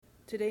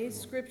Today's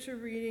scripture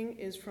reading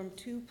is from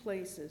two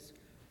places,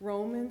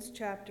 Romans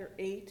chapter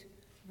 8,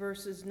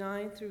 verses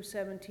 9 through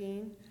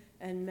 17,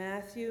 and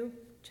Matthew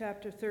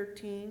chapter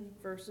 13,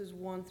 verses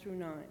 1 through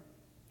 9.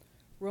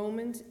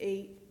 Romans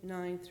 8,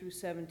 9 through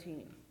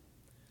 17.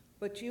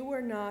 But you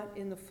are not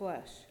in the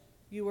flesh,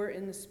 you are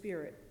in the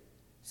Spirit,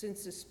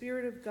 since the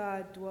Spirit of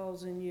God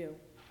dwells in you.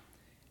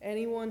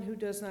 Anyone who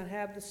does not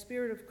have the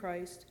Spirit of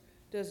Christ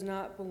does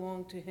not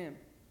belong to him.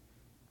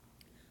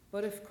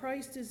 But if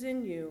Christ is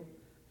in you,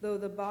 though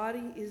the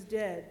body is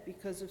dead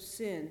because of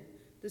sin,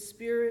 the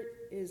Spirit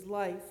is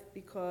life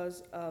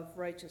because of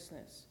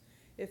righteousness.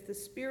 If the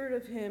Spirit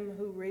of him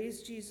who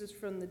raised Jesus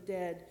from the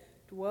dead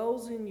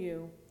dwells in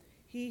you,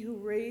 he who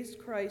raised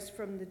Christ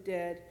from the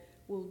dead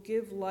will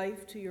give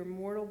life to your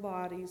mortal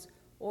bodies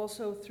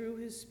also through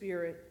his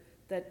Spirit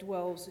that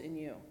dwells in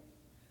you.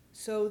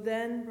 So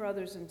then,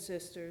 brothers and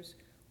sisters,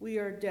 we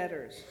are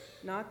debtors,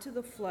 not to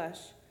the flesh,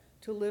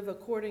 to live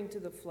according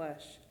to the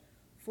flesh.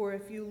 For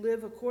if you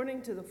live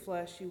according to the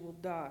flesh, you will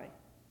die.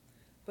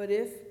 But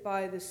if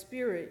by the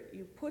Spirit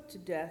you put to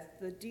death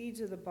the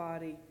deeds of the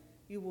body,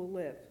 you will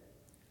live.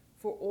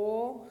 For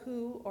all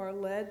who are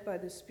led by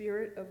the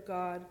Spirit of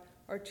God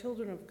are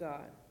children of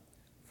God.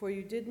 For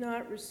you did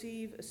not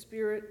receive a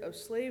spirit of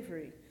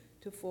slavery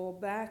to fall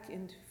back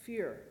into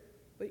fear,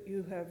 but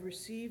you have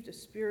received a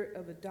spirit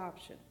of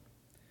adoption.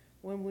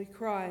 When we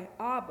cry,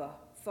 Abba,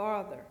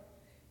 Father,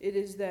 it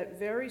is that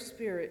very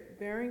Spirit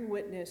bearing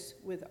witness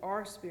with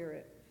our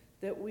spirit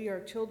that we are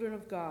children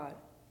of God,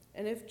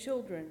 and if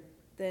children,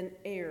 then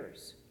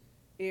heirs,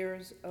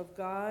 heirs of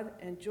God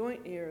and joint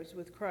heirs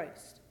with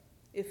Christ,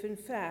 if in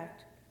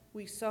fact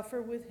we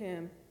suffer with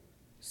him,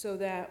 so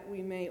that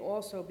we may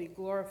also be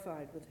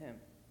glorified with him.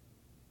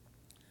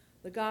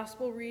 The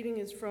gospel reading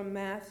is from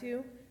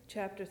Matthew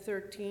chapter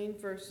 13,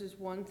 verses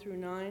 1 through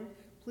 9.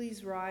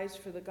 Please rise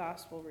for the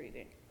gospel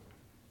reading.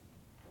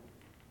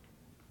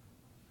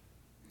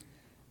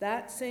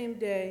 That same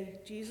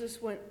day,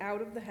 Jesus went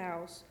out of the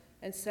house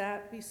and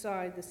sat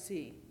beside the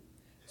sea.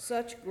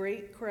 Such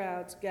great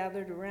crowds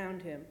gathered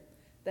around him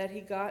that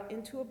he got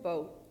into a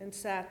boat and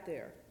sat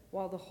there,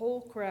 while the whole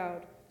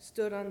crowd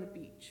stood on the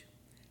beach.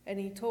 And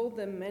he told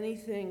them many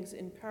things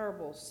in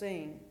parables,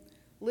 saying,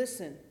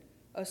 Listen,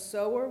 a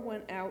sower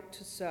went out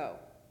to sow,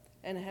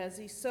 and as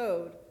he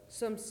sowed,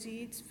 some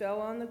seeds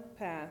fell on the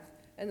path,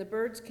 and the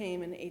birds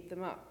came and ate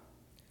them up.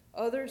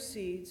 Other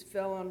seeds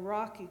fell on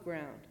rocky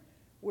ground,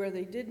 where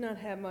they did not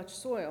have much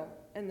soil,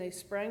 and they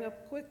sprang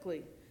up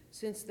quickly,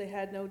 since they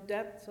had no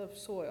depth of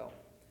soil.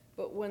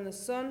 But when the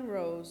sun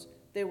rose,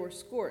 they were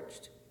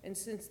scorched, and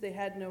since they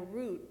had no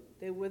root,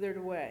 they withered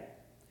away.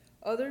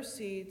 Other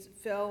seeds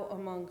fell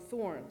among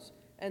thorns,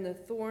 and the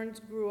thorns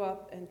grew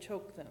up and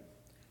choked them.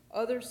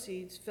 Other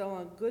seeds fell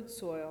on good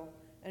soil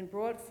and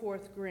brought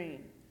forth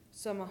grain,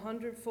 some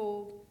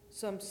 100-fold,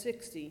 some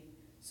 60,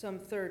 some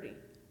 30.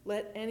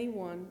 Let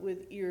anyone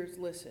with ears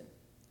listen.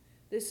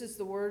 This is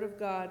the word of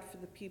God for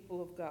the people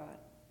of God.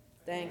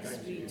 Thanks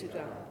be to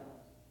God.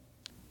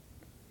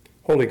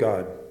 Holy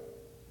God,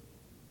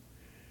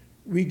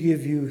 we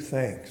give you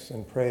thanks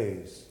and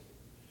praise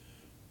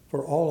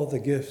for all of the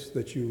gifts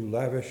that you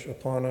lavish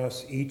upon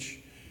us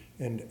each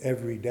and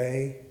every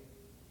day.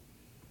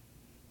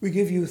 We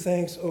give you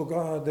thanks, O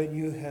God, that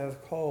you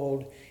have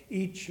called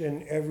each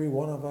and every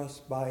one of us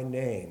by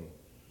name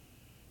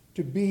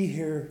to be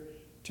here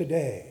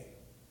today,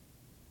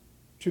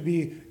 to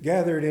be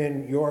gathered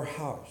in your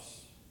house,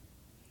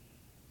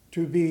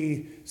 to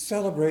be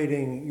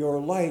celebrating your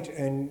light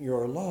and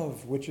your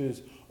love, which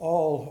is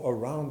all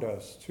around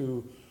us,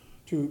 to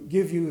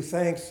give you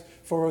thanks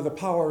for the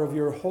power of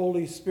your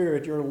Holy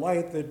Spirit, your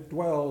light that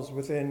dwells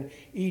within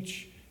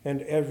each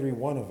and every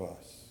one of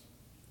us.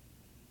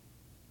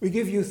 We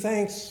give you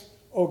thanks,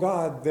 O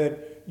God,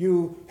 that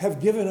you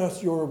have given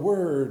us your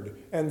word,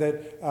 and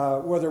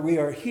that whether we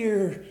are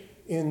here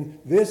in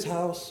this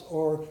house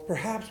or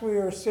perhaps we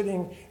are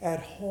sitting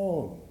at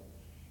home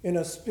in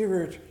a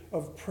spirit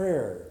of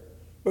prayer,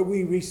 but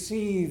we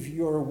receive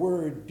your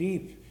word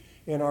deep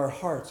in our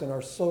hearts and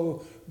are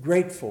so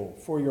grateful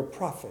for your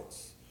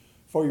prophets,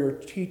 for your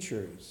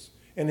teachers,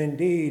 and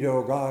indeed,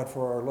 O God,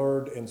 for our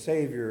Lord and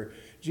Savior,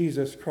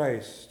 Jesus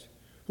Christ,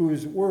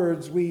 whose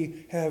words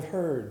we have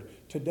heard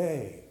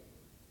today.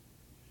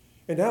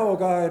 And now, O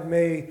God,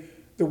 may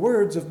the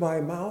words of my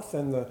mouth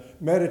and the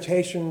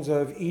meditations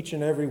of each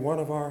and every one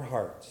of our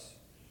hearts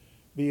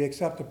be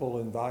acceptable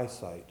in thy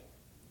sight.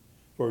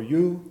 For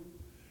you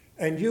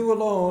and you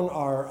alone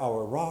are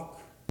our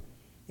rock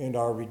and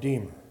our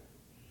Redeemer.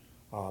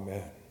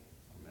 Amen.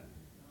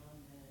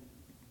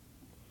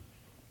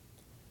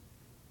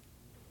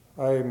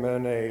 I'm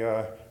in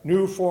a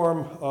new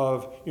form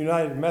of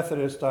United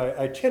Methodist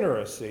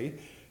itinerancy,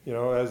 You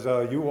know, as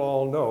you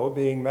all know,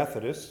 being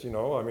Methodist,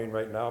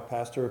 right now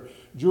Pastor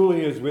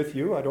Julie is with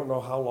you. I don't know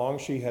how long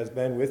she has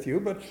been with you,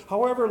 but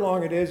however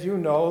long it is, you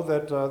know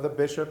that the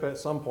bishop at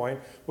some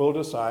point will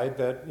decide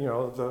that,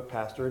 the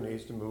pastor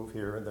needs to move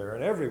here and there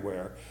and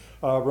everywhere.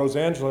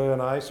 Rosangela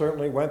and I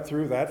certainly went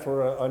through that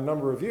for a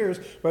number of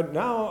years, but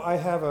now I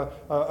have a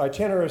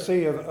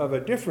itineracy of a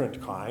different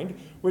kind,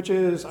 which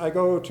is I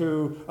go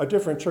to a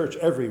different church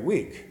every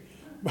week.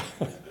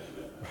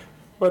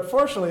 But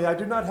fortunately, I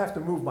do not have to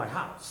move my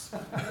house.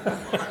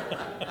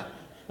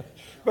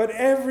 But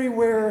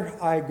everywhere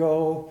I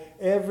go,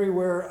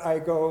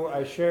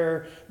 I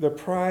share the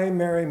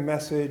primary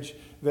message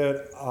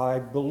that I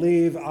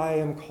believe I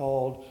am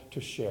called to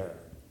share.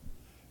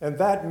 And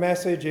that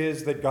message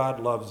is that God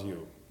loves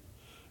you.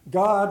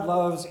 God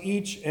loves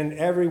each and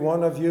every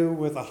one of you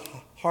with a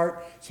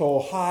heart so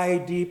high,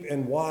 deep,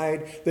 and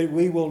wide that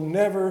we will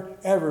never,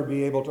 ever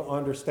be able to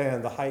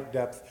understand the height,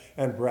 depth,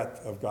 and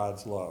breadth of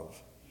God's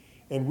love.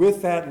 And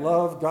with that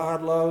love,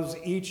 God loves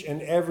each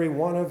and every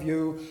one of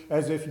you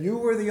as if you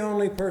were the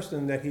only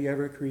person that he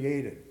ever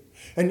created.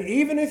 And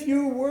even if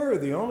you were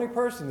the only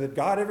person that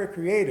God ever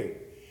created,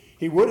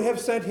 he would have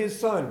sent his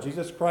son,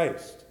 Jesus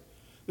Christ,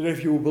 that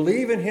if you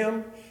believe in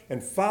him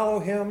and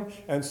follow him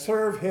and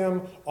serve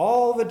him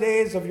all the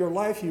days of your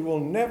life, you will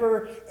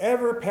never,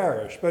 ever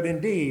perish, but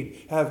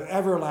indeed have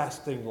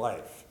everlasting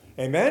life.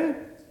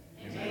 Amen?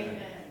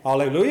 Amen.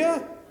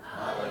 Hallelujah?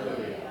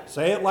 Hallelujah.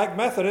 Say it like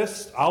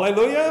Methodists.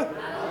 Hallelujah.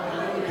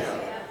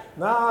 Hallelujah.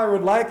 Now I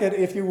would like it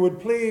if you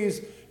would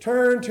please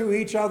turn to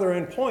each other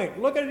and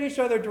point. Look at each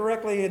other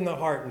directly in the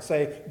heart and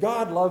say,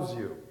 God loves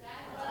you.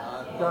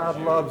 God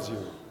loves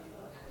you.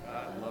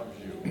 God loves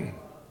you.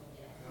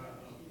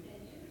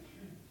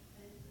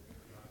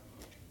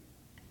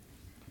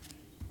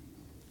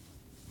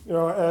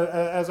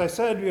 As I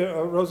said,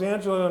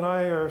 Rosangela and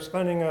I are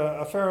spending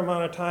a fair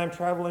amount of time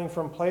traveling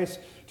from place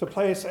to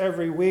place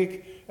every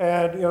week.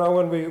 And,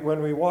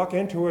 when we walk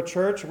into a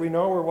church, we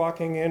know we're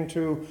walking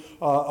into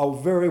a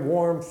very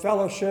warm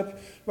fellowship.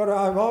 But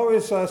I'm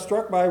always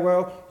struck by,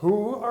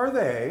 who are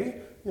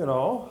they?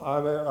 Who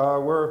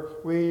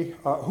are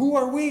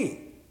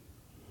we?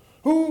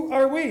 Who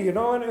are we? And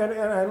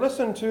I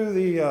listened to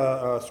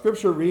the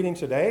scripture reading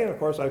today, and of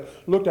course I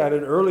looked at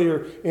it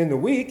earlier in the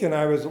week, and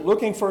I was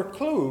looking for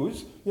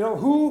clues.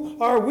 Who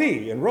are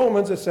we? In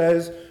Romans it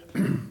says,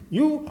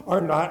 you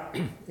are not,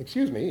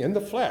 in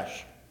the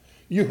flesh.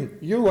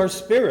 You are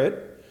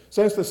spirit,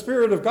 since the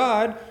Spirit of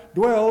God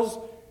dwells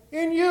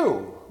in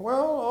you.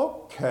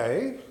 Well,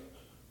 okay.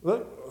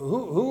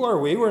 Who are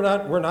we? We're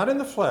not in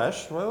the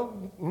flesh.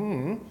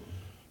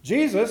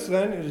 Jesus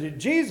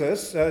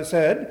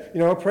said,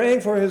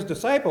 praying for his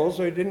disciples,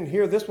 so he didn't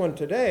hear this one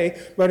today,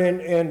 but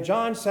in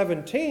John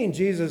 17,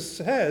 Jesus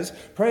says,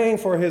 praying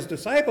for his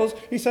disciples,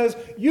 he says,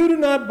 you do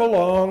not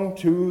belong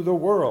to the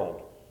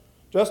world,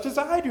 just as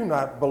I do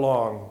not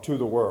belong to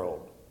the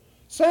world.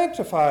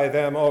 Sanctify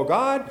them, O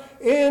God,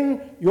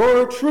 in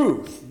your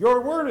truth.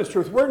 Your word is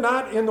truth. We're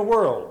not in the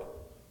world.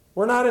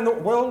 We're not in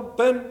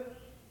the,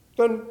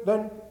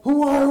 then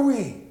who are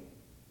we?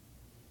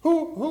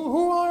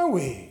 Who are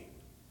we?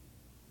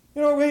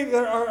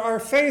 Our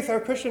faith, our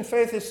Christian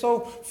faith is so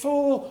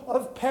full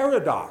of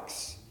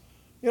paradox.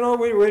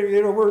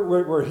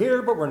 We're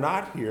here, but we're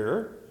not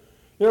here.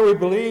 We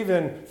believe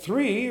in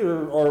three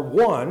or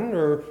one,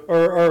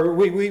 or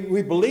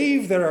we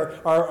believe that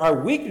our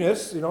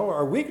weakness,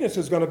 our weakness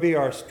is going to be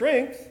our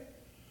strength.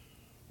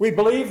 We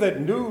believe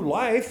that new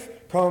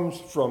life comes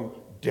from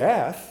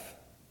death.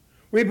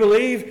 We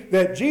believe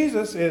that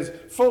Jesus is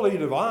fully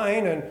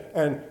divine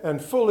and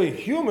fully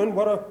human.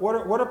 What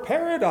a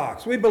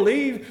paradox. We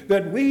believe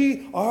that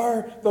we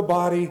are the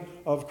body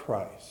of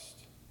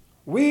Christ.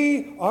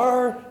 We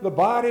are the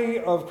body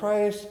of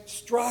Christ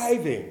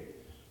striving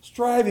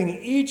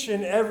each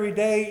and every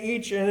day,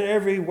 each and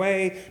every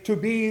way to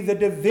be the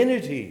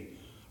divinity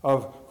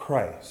of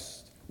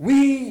Christ.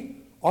 We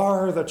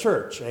are the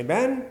church.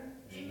 Amen?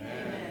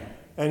 Amen.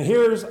 And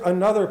here's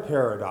another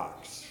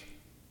paradox.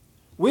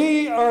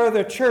 We are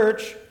the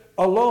church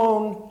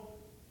alone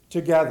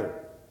together.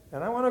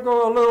 And I want to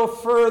go a little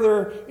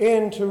further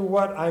into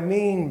what I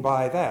mean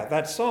by that.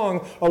 That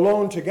song,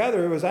 Alone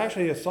Together, was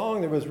actually a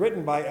song that was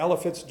written by Ella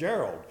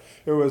Fitzgerald.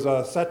 It was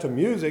set to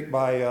music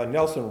by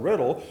Nelson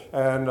Riddle,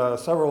 and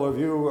several of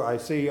you, I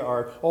see,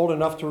 are old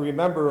enough to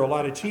remember a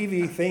lot of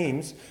TV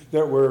themes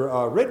that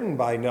were written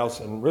by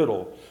Nelson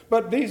Riddle.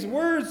 But these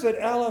words that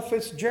Ella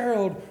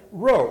Fitzgerald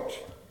wrote,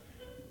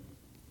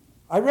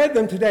 I read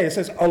them today. It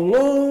says,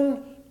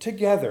 alone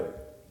together,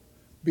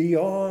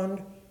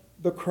 beyond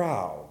the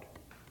crowd,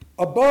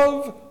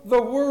 above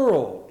the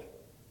world,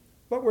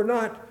 but we're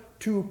not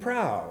too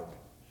proud.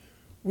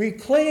 We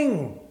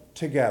cling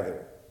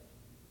together.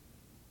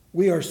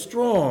 We are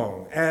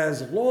strong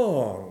as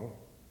long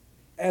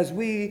as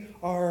we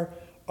are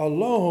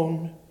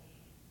alone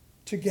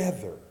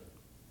together.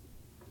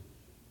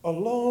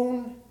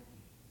 Alone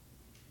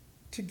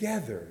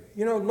together.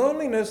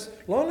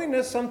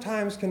 Loneliness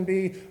sometimes can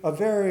be a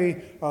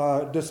very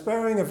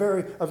despairing,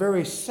 a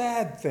very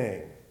sad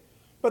thing.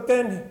 But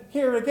then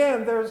here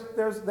again,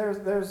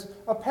 there's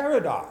a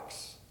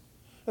paradox.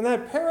 And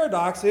that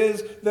paradox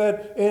is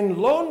that in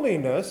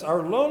loneliness,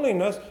 our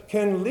loneliness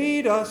can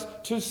lead us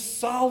to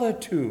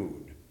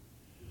solitude.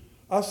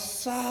 A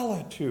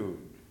solitude.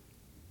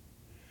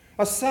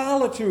 A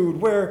solitude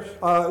where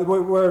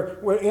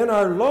in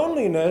our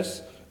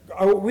loneliness,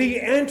 we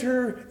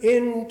enter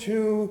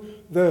into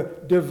the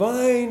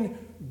divine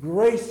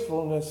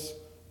gracefulness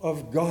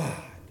of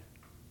God.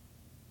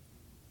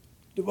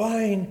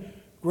 Divine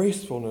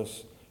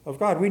gracefulness of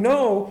God. We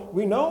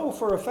know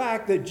for a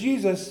fact that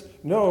Jesus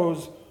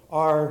knows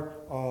our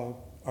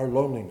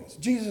loneliness.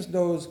 Jesus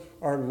knows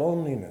our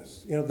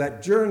loneliness. You know,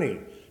 that journey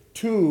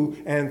to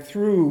and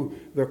through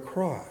the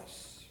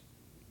cross.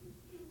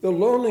 The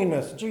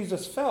loneliness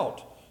Jesus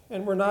felt.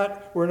 And we're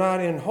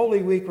not in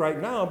Holy Week right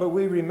now, but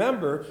we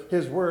remember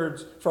his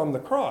words from the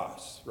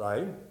cross,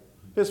 right?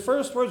 His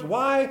first words,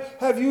 "Why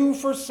have you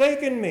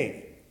forsaken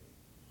me?"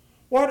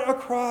 What a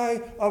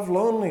cry of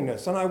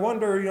loneliness. And I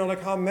wonder,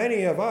 how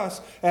many of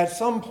us at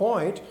some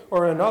point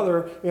or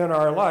another in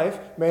our life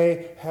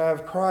may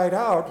have cried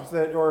out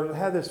that, or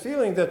had this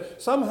feeling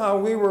that somehow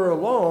we were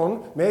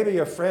alone. Maybe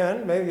a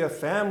friend, maybe a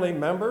family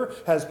member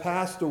has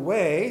passed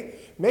away.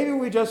 Maybe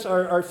we just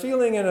are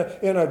feeling in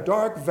a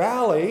dark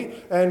valley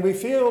and we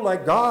feel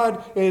like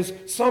God is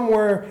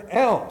somewhere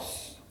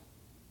else.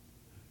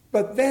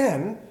 But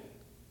then,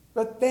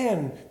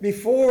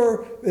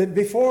 before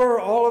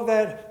all of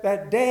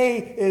that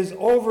day is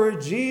over,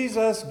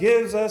 Jesus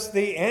gives us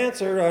the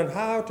answer on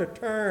how to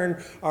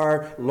turn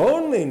our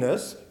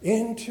loneliness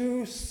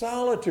into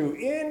solitude.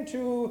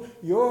 Into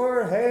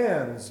your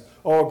hands,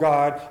 O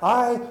God,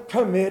 I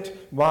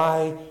commit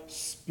my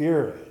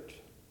spirit.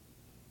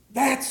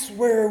 That's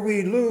where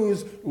we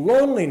lose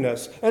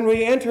loneliness and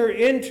we enter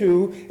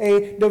into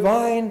a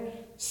divine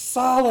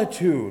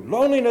solitude.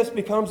 Loneliness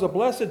becomes a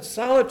blessed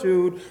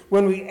solitude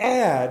when we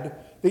add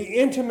the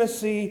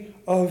intimacy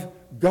of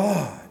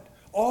God.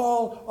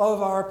 All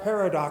of our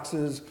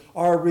paradoxes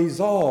are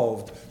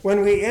resolved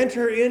when we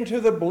enter into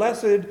the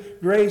blessed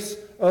grace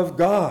of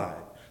God.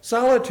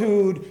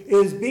 Solitude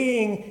is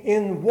being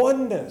in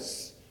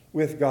oneness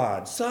with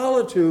God.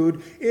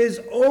 Solitude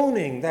is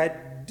owning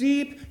that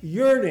deep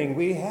yearning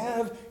we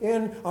have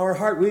in our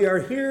heart. We are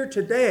here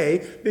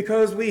today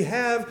because we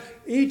have,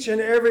 each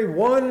and every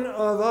one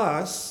of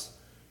us,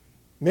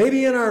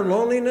 maybe in our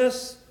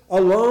loneliness,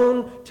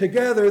 alone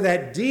together,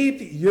 that deep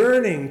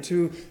yearning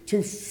to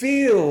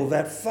feel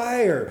that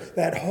fire,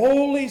 that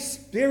Holy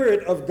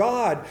Spirit of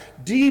God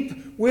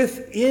deep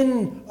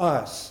within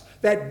us.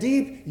 That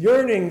deep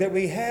yearning that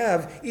we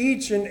have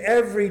each and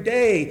every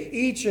day,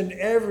 each and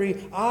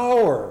every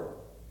hour,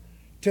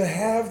 to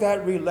have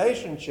that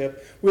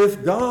relationship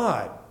with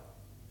God.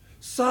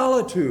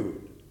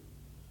 Solitude.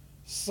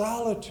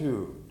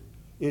 Solitude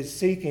is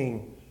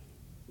seeking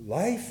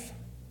life,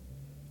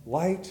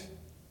 light,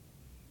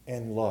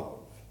 and love.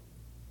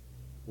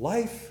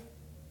 Life,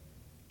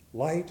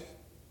 light,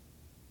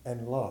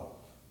 and love.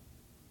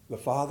 The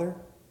Father,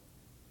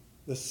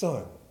 the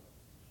Son,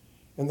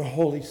 and the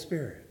Holy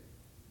Spirit.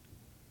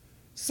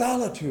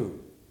 Solitude.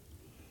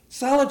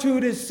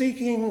 Solitude is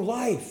seeking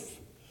life.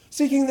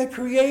 Seeking the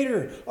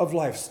creator of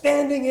life,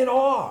 standing in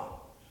awe,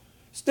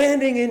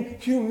 standing in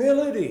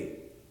humility,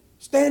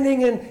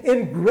 standing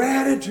in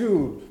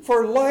gratitude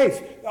for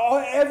life,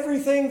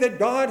 everything that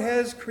God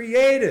has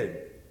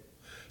created.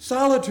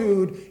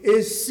 Solitude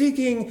is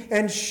seeking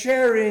and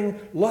sharing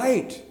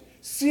light,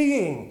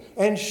 seeing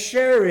and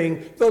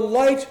sharing the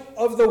light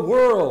of the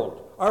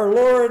world, our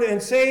Lord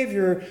and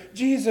Savior,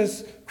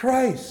 Jesus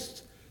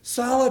Christ.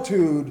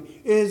 Solitude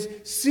is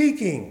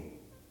seeking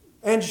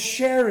and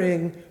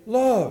sharing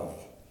love,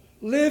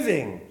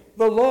 living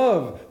the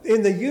love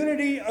in the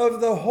unity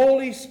of the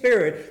Holy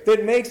Spirit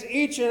that makes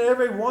each and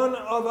every one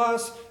of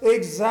us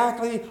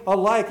exactly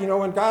alike.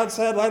 When God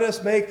said, "Let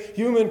us make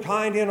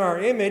humankind in our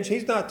image,"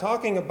 he's not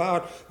talking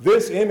about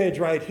this image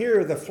right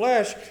here, the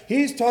flesh.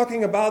 He's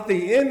talking about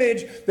the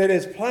image that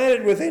is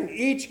planted within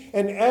each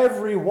and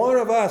every one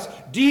of us,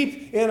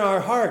 deep in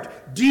our heart,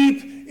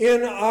 deep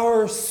in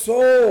our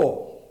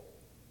soul.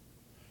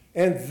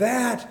 And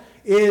that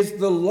is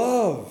the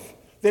love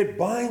that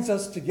binds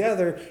us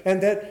together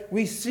and that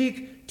we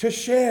seek to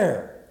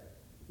share.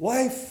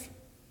 Life,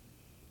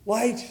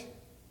 light,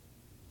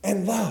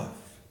 and love.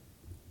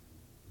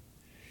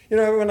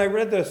 When I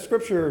read the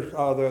scripture,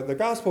 the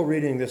gospel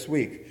reading this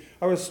week,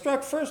 I was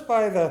struck first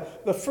by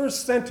the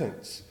first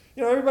sentence.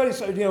 Everybody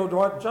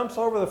jumps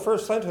over the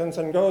first sentence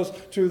and goes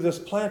to this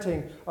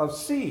planting of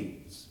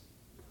seeds.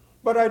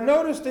 But I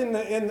noticed in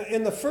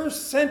the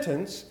first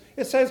sentence,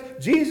 it says,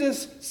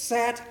 Jesus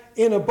sat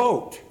in a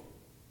boat.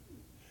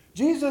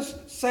 Jesus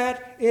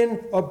sat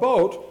in a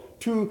boat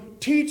to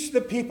teach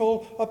the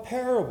people a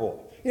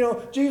parable.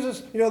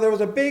 Jesus, there was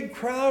a big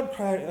crowd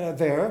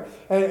there,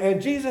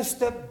 and Jesus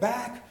stepped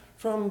back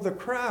from the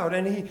crowd,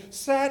 and he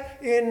sat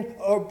in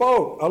a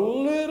boat, a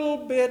little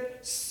bit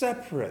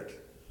separate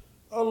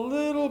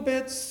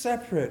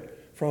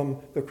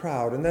from the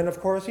crowd. And then, of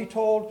course, he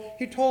told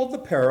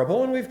the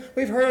parable, and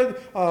we've heard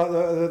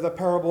the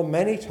parable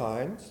many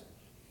times.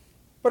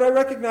 But I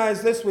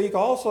recognize this week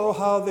also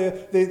how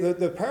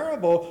the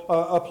parable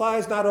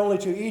applies not only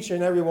to each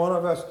and every one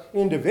of us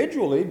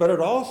individually, but it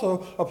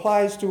also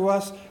applies to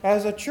us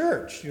as a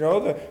church. You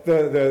know,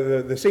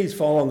 the seeds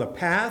fall on the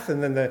path,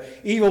 and then the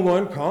evil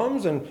one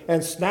comes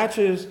and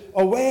snatches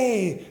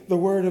away the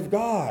word of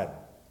God.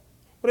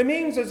 What it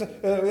means is,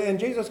 and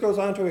Jesus goes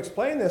on to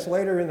explain this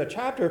later in the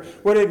chapter,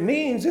 what it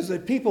means is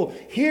that people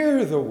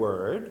hear the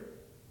word,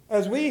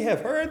 as we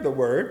have heard the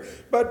word,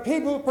 but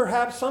people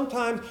perhaps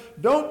sometimes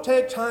don't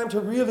take time to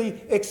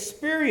really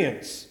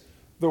experience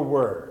the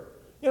word.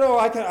 You know,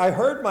 I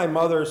heard my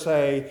mother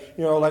say,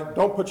 you know, like,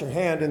 don't put your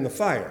hand in the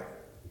fire,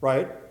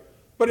 right?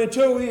 But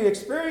until we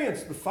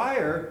experience the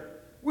fire,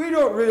 we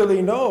don't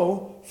really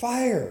know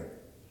fire.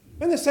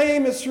 And the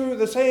same is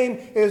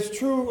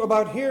true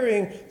about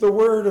hearing the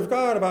word of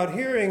God, about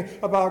hearing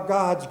about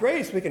God's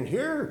grace. We can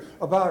hear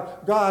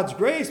about God's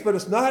grace, but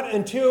it's not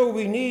until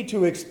we need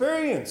to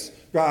experience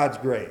God's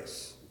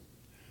grace.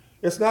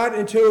 It's not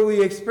until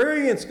we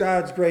experience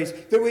God's grace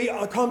that we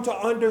come to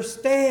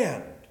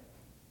understand.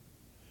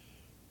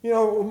 You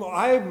know,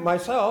 I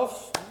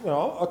myself, you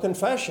know, a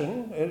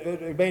confession,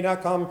 it may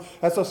not come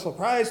as a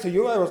surprise to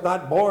you. I was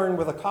not born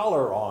with a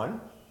collar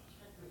on,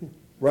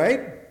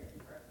 right?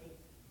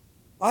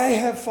 I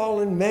have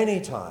fallen many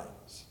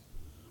times.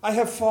 I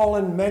have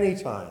fallen many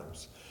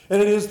times.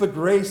 And it is the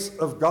grace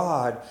of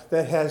God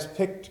that has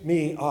picked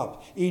me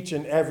up each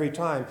and every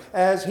time.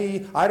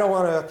 I don't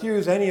want to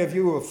accuse any of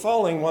you of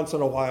falling once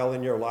in a while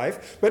in your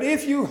life, but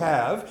if you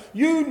have,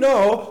 you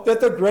know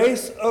that the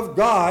grace of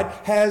God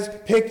has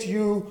picked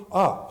you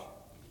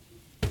up.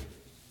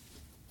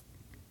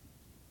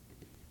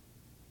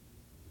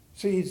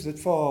 Seeds that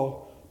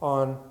fall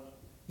on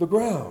the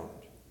ground.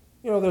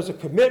 You know, there's a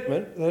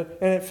commitment, and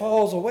it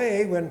falls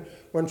away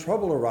when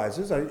trouble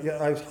arises.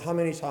 How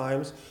many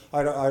times,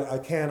 I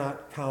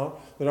cannot count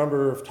the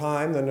number of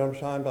times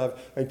I've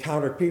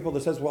encountered people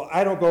that says, well,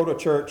 I don't go to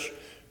church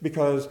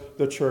because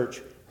the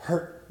church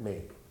hurt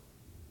me.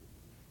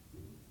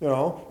 You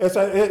know,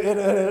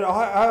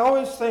 I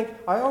always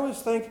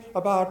think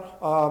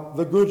about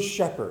the Good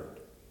Shepherd.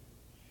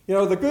 You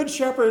know, the Good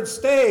Shepherd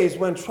stays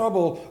when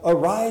trouble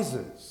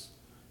arises.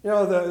 You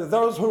know,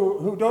 those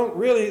who don't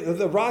really,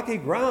 the rocky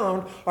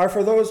ground are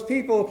for those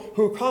people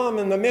who come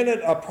in the minute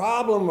a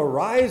problem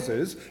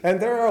arises, and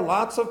there are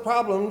lots of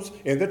problems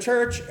in the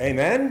church.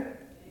 Amen?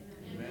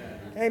 Amen.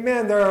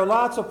 Amen. There are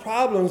lots of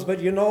problems, but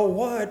you know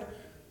what?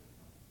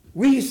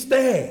 We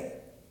stay.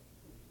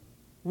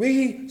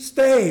 We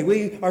stay.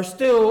 We are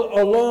still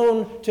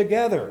alone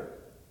together.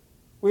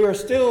 We are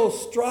still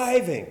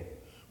striving.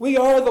 We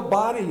are the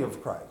body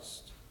of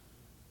Christ,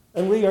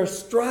 and we are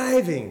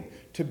striving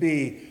to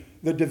be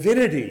the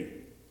divinity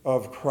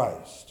of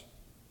Christ.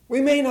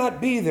 We may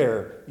not be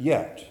there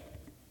yet.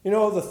 You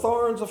know, the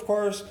thorns, of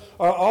course,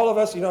 are all of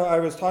us. You know, I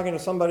was talking to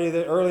somebody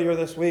earlier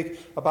this week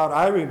about,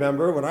 I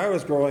remember when I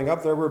was growing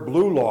up, there were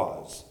blue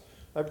laws.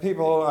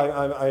 People,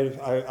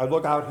 I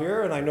look out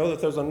here and I know that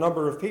there's a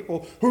number of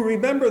people who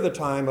remember the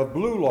time of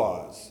blue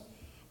laws,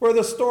 where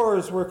the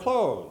stores were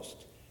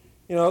closed.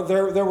 You know,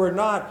 there were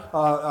not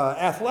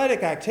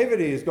athletic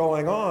activities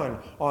going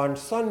on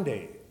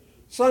Sunday.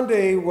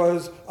 Sunday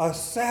was a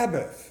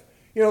Sabbath.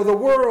 You know, the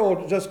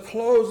world just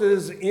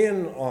closes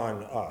in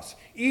on us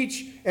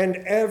each and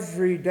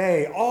every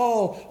day.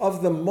 All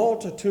of the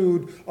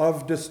multitude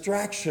of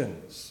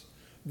distractions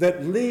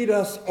that lead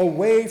us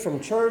away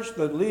from church,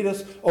 that lead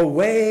us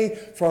away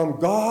from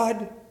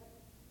God,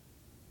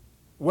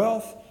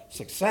 wealth,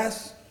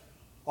 success,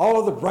 all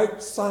of the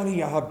bright,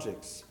 shiny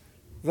objects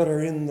that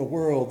are in the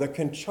world that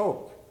can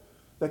choke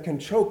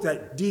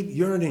that deep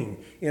yearning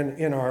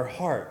in our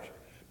heart.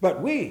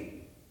 But we,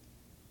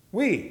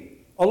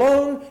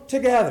 alone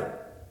together,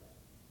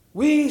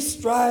 we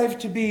strive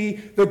to be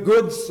the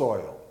good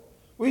soil.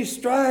 We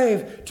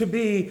strive to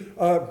be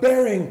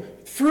bearing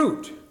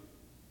fruit.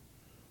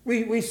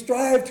 We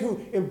strive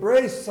to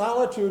embrace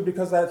solitude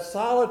because that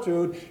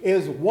solitude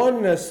is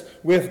oneness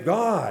with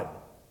God.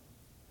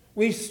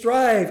 We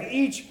strive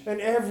each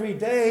and every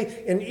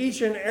day in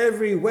each and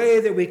every way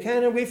that we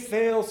can, and we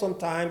fail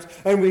sometimes,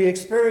 and we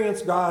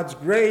experience God's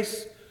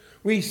grace.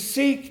 We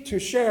seek to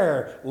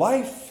share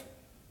life,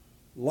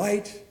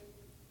 light,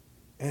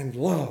 and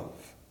love.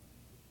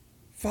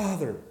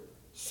 Father,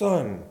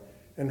 Son,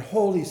 and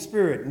Holy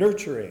Spirit,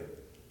 nurturing,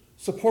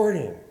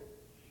 supporting,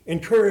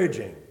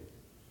 encouraging,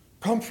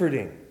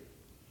 comforting,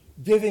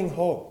 giving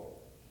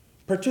hope,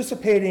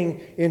 participating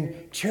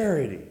in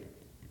charity.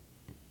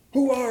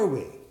 Who are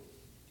we?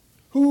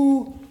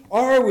 Who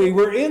are we?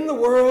 We're in the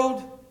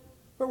world,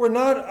 but we're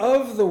not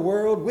of the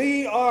world.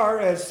 We are,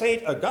 as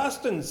St.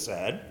 Augustine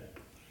said,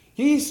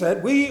 he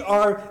said, we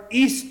are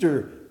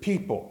Easter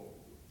people.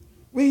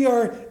 We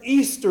are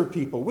Easter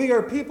people. We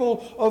are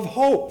people of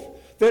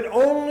hope that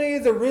only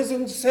the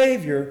risen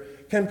Savior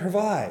can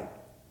provide.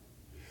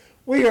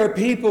 We are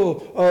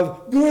people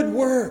of good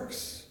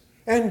works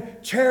and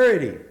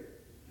charity.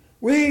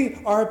 We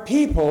are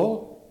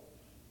people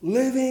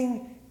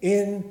living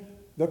in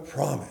the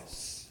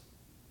promise.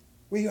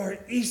 We are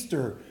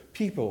Easter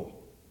people.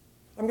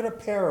 I'm going to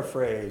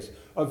paraphrase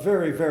a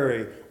very,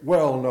 very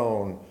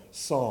well-known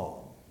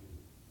song.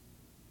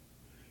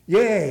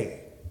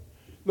 Yea,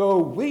 though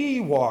we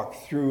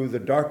walk through the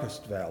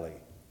darkest valley,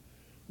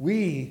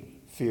 we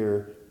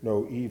fear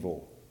no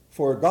evil,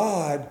 for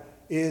God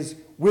is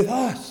with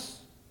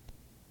us.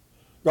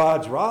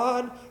 God's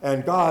rod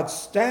and God's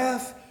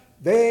staff,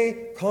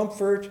 they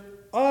comfort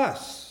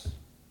us.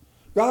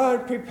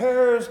 God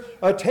prepares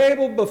a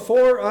table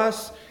before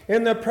us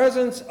in the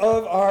presence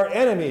of our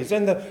enemies,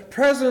 in the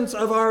presence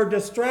of our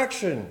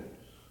distraction.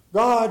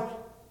 God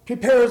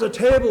prepares a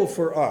table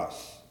for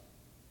us.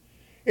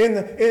 In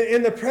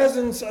the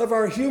presence of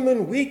our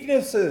human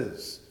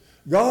weaknesses,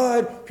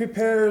 God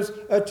prepares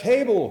a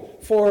table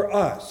for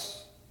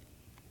us.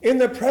 In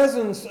the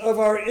presence of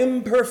our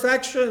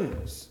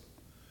imperfections,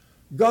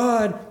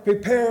 God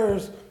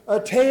prepares a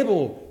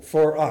table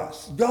for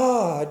us.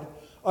 God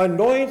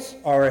anoints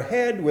our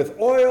head with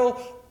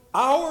oil.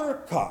 Our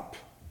cup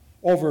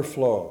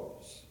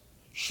overflows.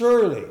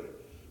 Surely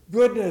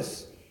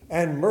goodness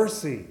and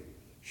mercy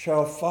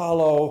shall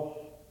follow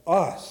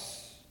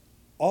us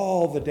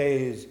all the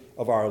days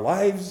of our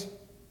lives,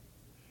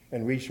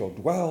 and we shall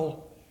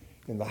dwell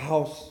in the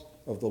house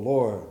of the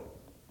Lord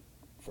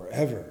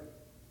forever.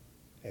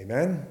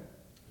 Amen?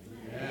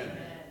 Amen.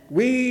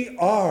 We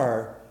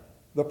are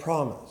the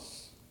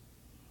promise.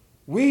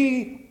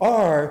 We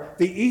are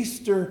the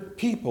Easter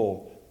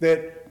people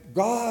that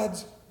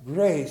God's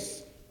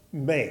grace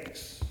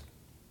makes.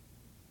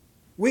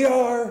 We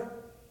are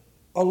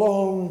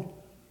alone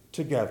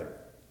together.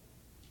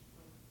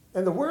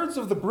 And the words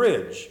of the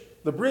bridge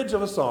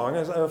of a song,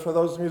 as for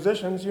those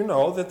musicians, you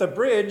know that the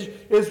bridge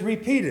is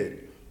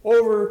repeated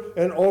over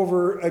and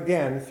over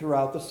again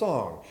throughout the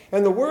song.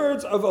 And the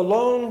words of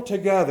alone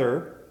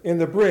together in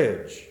the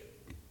bridge,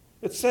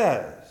 it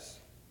says,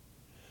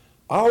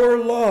 our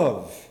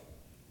love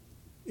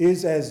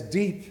is as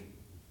deep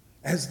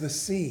as the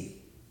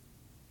sea.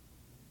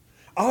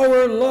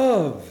 Our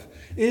love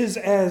is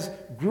as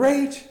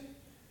great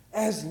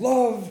as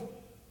love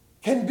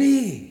can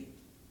be.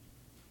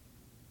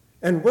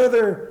 And we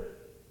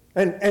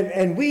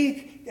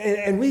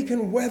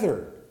can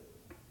weather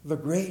the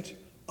great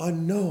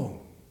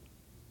unknown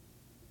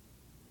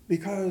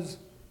because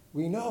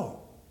we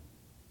know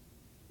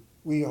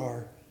we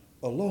are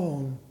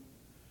alone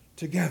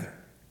together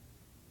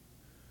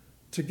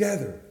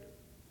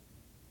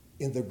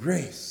in the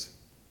grace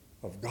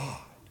of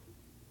God.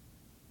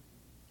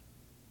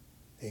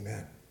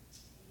 Amen.